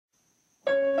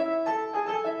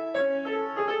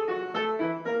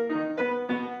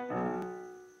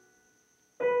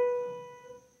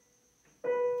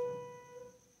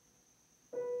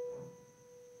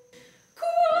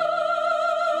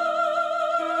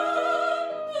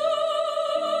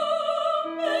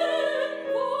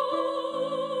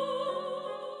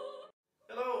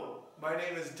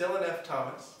Dylan F.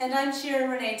 Thomas. And I'm Shira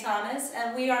Renee Thomas,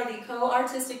 and we are the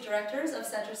co-artistic directors of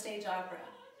Center Stage Opera.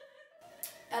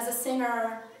 As a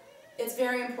singer, it's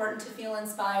very important to feel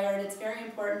inspired. It's very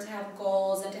important to have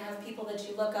goals and to have people that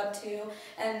you look up to.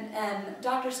 And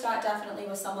Dr. Scott definitely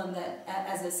was someone that,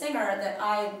 as a singer, that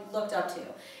I looked up to.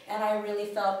 And I really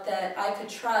felt that I could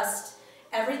trust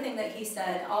everything that he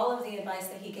said, all of the advice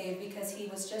that he gave, because he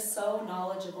was just so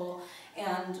knowledgeable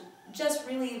and just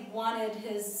really wanted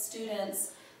his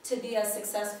students to be as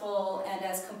successful and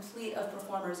as complete of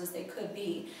performers as they could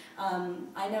be.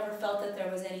 I never felt that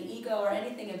there was any ego or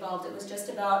anything involved. It was just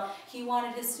about, he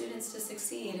wanted his students to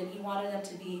succeed and he wanted them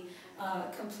to be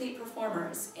complete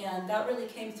performers. And that really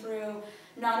came through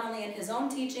not only in his own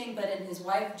teaching, but in his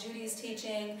wife Judy's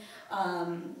teaching,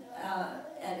 and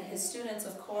his students,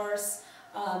 of course.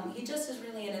 He just is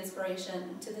really an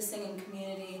inspiration to the singing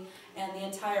community and the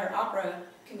entire opera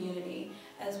community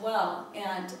as well.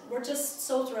 And we're just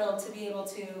so thrilled to be able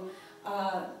to,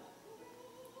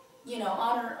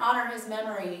 honor his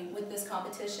memory with this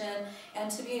competition, and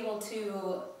to be able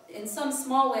to, in some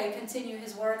small way, continue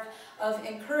his work of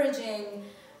encouraging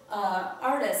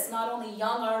artists, not only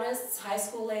young artists, high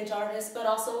school age artists, but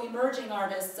also emerging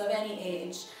artists of any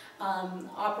age.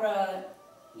 Opera,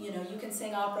 you can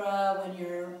sing opera when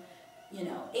you're,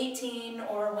 18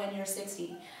 or when you're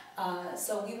 60.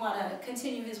 So we want to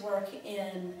continue his work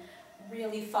in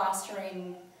really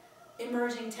fostering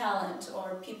emerging talent,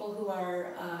 or people who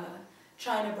are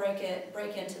trying to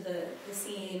break into the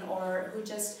scene, or who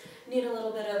just need a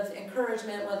little bit of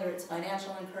encouragement, whether it's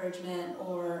financial encouragement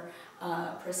or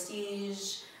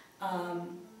prestige.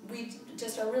 We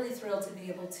just are really thrilled to be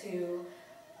able to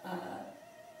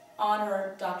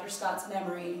honor Dr. Scott's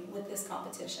memory with this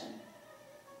competition.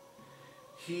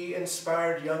 He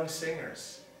inspired young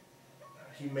singers.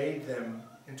 He made them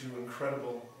into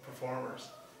incredible performers.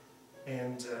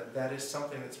 And that is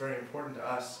something that's very important to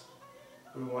us.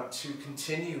 We want to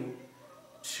continue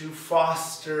to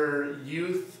foster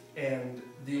youth and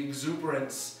the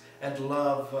exuberance and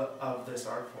love of this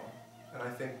art form. And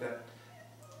I think that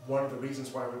one of the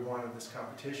reasons why we wanted this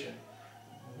competition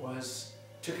was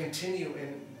to continue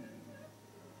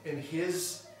in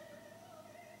his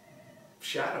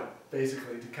shadow,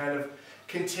 basically, to kind of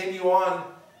continue on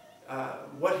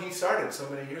what he started so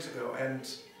many years ago, and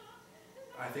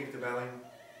I think the Valley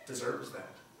deserves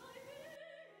that.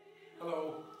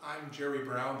 Hello, I'm Jerry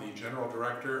Brown, the General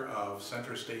Director of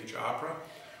Center Stage Opera.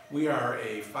 We are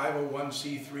a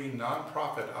 501c3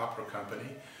 nonprofit opera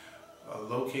company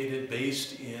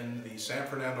based in the San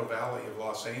Fernando Valley of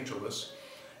Los Angeles,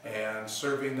 and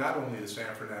serving not only the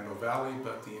San Fernando Valley,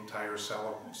 but the entire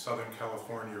Southern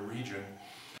California region.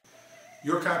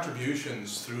 Your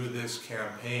contributions through this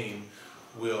campaign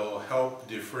will help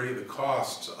defray the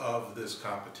costs of this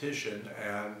competition,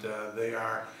 and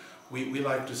we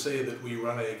like to say that we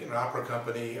run an opera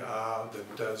company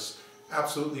that does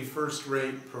absolutely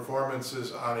first-rate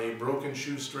performances on a broken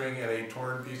shoestring and a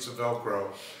torn piece of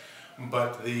Velcro.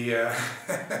 But there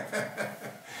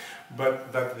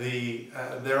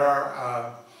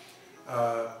are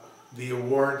the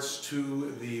awards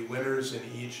to the winners in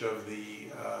each of the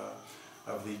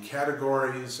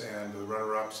categories, and the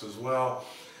runner-ups as well.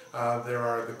 There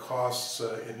are the costs,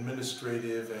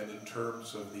 administrative and in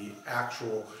terms of the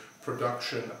actual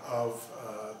production of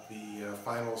the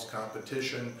finals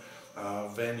competition,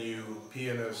 venue,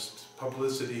 pianist,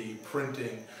 publicity,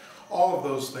 printing, all of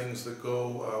those things that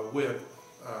go with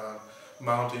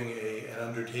mounting an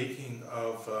undertaking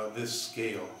of this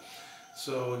scale.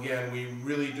 So again, we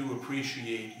really do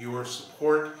appreciate your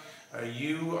support.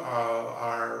 You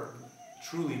are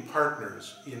truly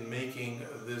partners in making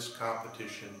this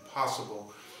competition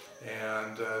possible,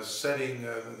 and setting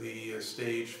the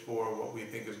stage for what we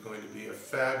think is going to be a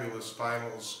fabulous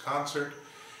finals concert,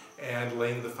 and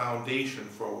laying the foundation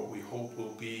for what we hope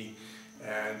will be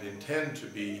and intend to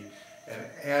be an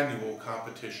annual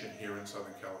competition here in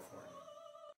Southern California.